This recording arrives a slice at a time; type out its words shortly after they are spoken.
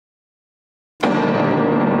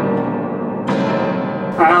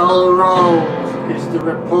Barrel rolls is the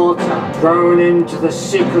reporter thrown into the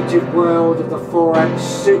secretive world of the Forex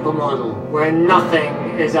Super Model, where nothing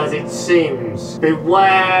is as it seems.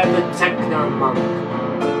 Beware the techno monk,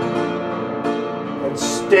 and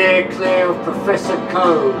steer clear of Professor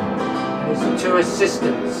Code and his two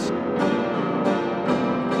assistants.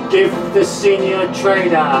 Give the senior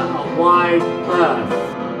trader a wide berth,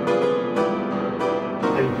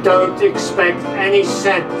 and don't expect any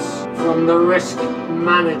sense from the risk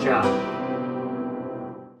manager.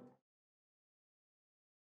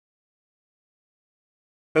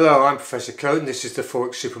 Hello, I'm Professor Code and this is the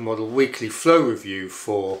Forex Super Model weekly flow review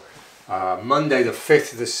for Monday the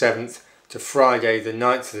 5th of the 7th to Friday the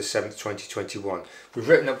 9th of the 7th 2021. We've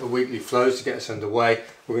written up the weekly flows to get us underway.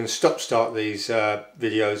 We're going to start these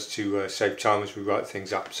videos to save time as we write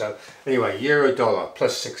things up. So anyway, euro dollar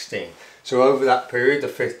plus 16. So over that period, the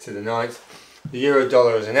 5th to the 9th, the euro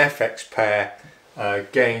dollar as an FX pair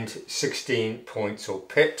gained 16 points or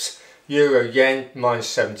pips. Euro yen minus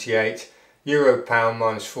 78, euro pound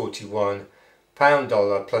minus 41, pound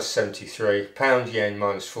dollar plus 73, pound yen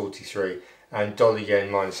minus 43, and dollar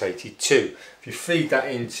yen minus 82. If you feed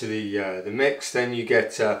that into the mix, then you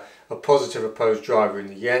get a positive opposed driver in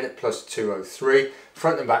the yen at plus 203.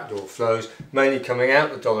 Front and back door flows mainly coming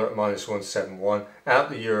out the dollar at minus 171, out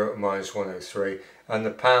the euro at minus 103, and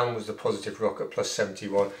the pound was the positive rock at plus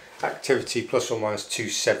 71. Activity plus or minus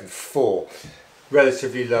 274.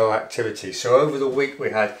 Relatively low activity. So over the week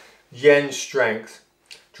we had yen strength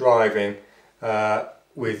driving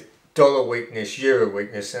with dollar weakness, euro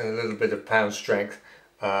weakness, and a little bit of pound strength.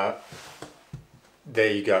 There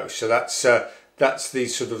you go. So that's the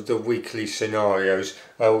sort of the weekly scenarios.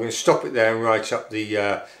 We're going to stop it there and write up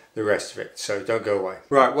the rest of it, so don't go away.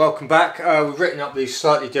 Right, welcome back. We've written up these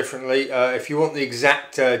slightly differently. If you want the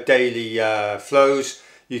exact daily flows,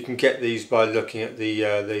 you can get these by looking at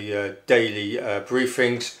the daily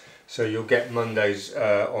briefings. So you'll get Mondays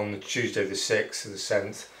on the Tuesday the 6th or the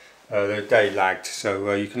 7th. They're day lagged,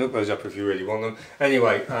 so you can look those up if you really want them.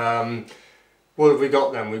 Anyway, what have we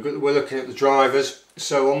got then? We're looking at the drivers.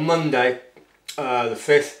 So on Monday, the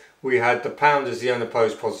 5th, we had the pound as the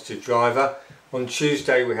unopposed positive driver. On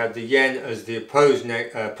Tuesday, we had the yen as the opposed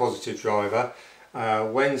positive driver.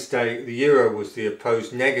 Wednesday, the euro was the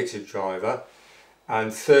opposed negative driver.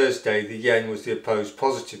 And Thursday, the yen was the opposed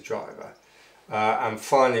positive driver. And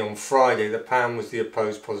finally, on Friday, the pound was the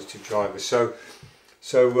opposed positive driver. So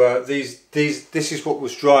this is what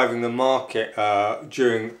was driving the market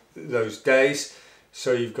during those days.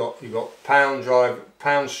 So you've got pound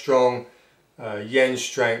strong, yen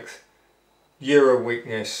strength, euro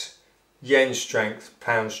weakness, yen strength,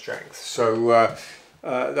 pound strength. So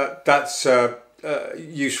that's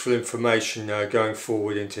useful information going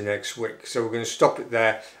forward into next week. So we're going to stop it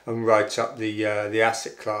there and write up the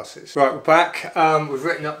asset classes. Right, we're back. We've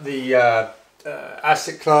written up the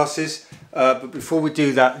asset classes, but before we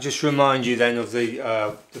do that, just remind you then of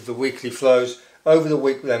the weekly flows. Over the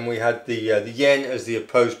week then we had the yen as the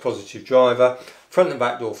opposed positive driver. Front and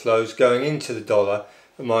back door flows going into the dollar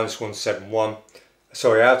at minus 171.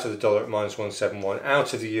 Sorry, out of the dollar at minus 171,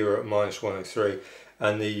 out of the euro at minus 103,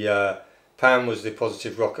 and the pound was the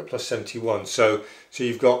positive rock at plus 71. So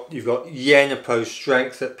you've got yen opposed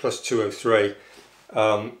strength at plus 203,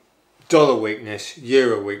 dollar weakness,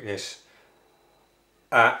 euro weakness,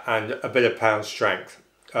 and a bit of pound strength.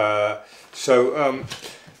 Let's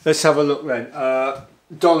have a look then.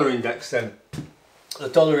 Dollar index then. The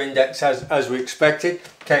dollar index, as we expected,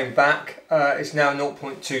 came back. It's now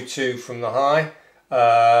 0.22 from the high,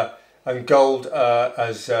 and gold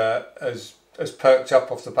has perked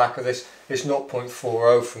up off the back of this. It's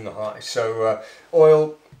 0.40 from the high. So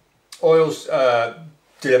oil's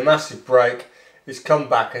did a massive break. It's come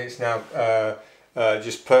back and it's now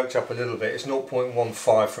just perked up a little bit. It's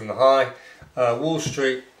 0.15 from the high. Wall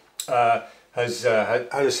Street has had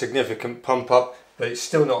a significant pump up, but it's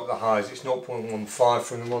still not the highs. It's 0.15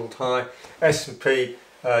 from the modelled high. S&P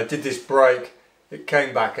did this break. It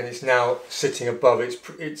came back and it's now sitting above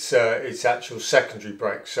its actual secondary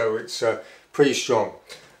break. So it's pretty strong.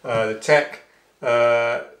 The tech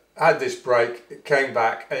had this break. It came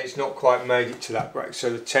back and it's not quite made it to that break.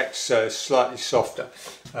 So the tech's slightly softer,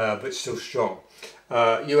 but still strong.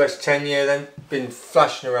 US 10-year then been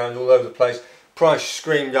flashing around all over the place. Price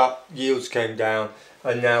screamed up, yields came down,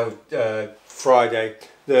 and now Friday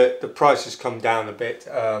the price has come down a bit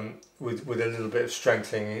with a little bit of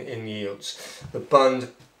strengthening in yields. The Bund,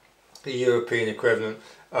 the European equivalent,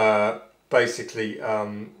 basically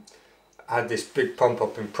had this big pump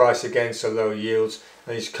up in price again, so lower yields,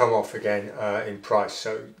 and it's come off again in price.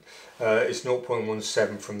 So it's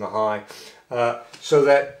 0.17 from the high. so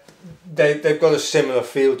that they've got a similar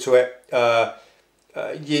feel to it.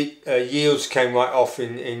 Yields came right off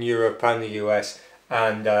in Europe and the US,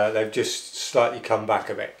 and they've just slightly come back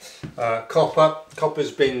a bit.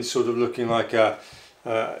 Copper's been sort of looking like a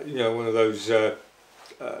one of those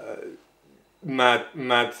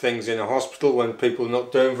mad things in a hospital when people are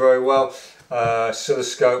not doing very well.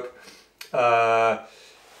 Oscilloscope, but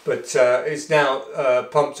it's now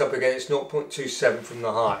pumped up again. It's 0.27 from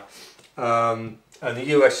the high, and the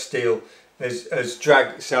US steel has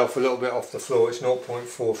dragged itself a little bit off the floor. It's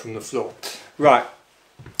 0.4 from the floor. Right,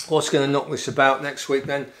 what's going to knock this about next week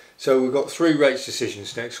then? So we've got 3 rates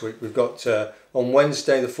decisions next week. We've got on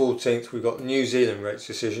Wednesday the 14th, we've got the New Zealand rates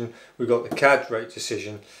decision, we've got the CAD rate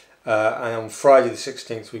decision, and on Friday the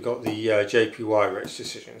 16th we've got the JPY rates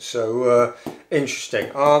decision. So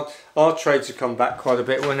interesting. Our trades have come back quite a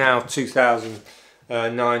bit. We're now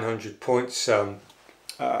 2,900 points in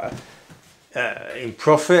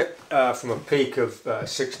profit from a peak of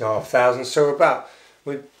 6,500. So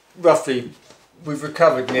we've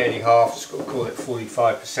recovered nearly half. Just got to call it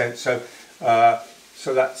 45%.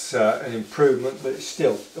 So that's an improvement, but it's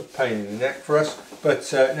still a pain in the neck for us. But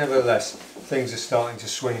nevertheless, things are starting to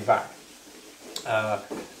swing back, so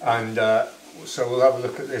we'll have a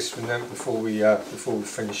look at this from them before we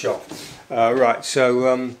finish off. Right,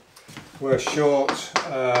 so we're short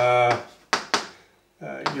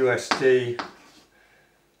USD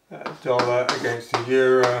dollar against the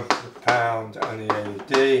euro, the pound, and the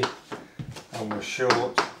AUD, and we're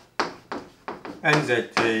short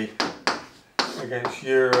NZD against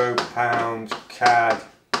euro, pound, CAD,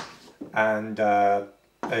 and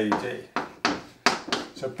AUD.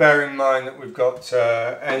 So bear in mind that we've got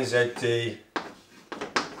NZD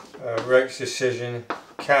rates decision,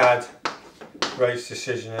 CAD rates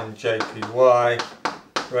decision, and JPY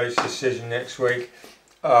rates decision next week,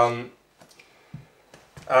 and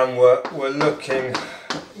we're looking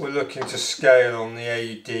to scale on the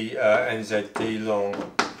AUD NZD long.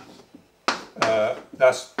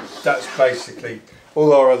 That's basically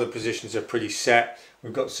all. Our other positions are pretty set.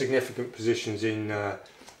 We've got significant positions in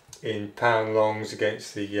pound longs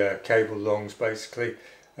against the cable longs, basically,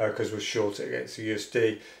 because we're short against the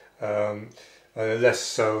USD, less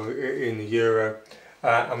so in the euro,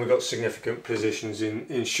 and we've got significant positions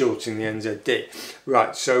in shorting the NZD.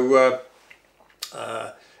 Right, so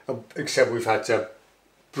except we've had to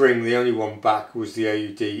bring the only one back was the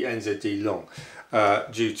AUD NZD long,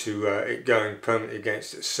 due to it going permanently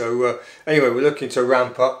against us. So anyway, we're looking to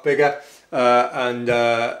ramp up bigger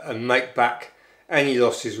and make back any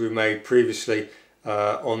losses we made previously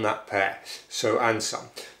on that pair, so and some.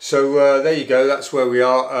 So there you go, that's where we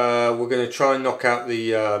are. We're going to try and knock out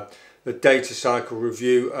the data cycle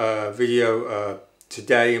review video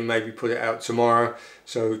today and maybe put it out tomorrow,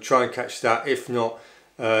 so try and catch that. If not,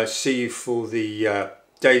 see you for the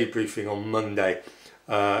daily briefing on Monday.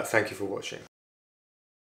 Thank you for watching.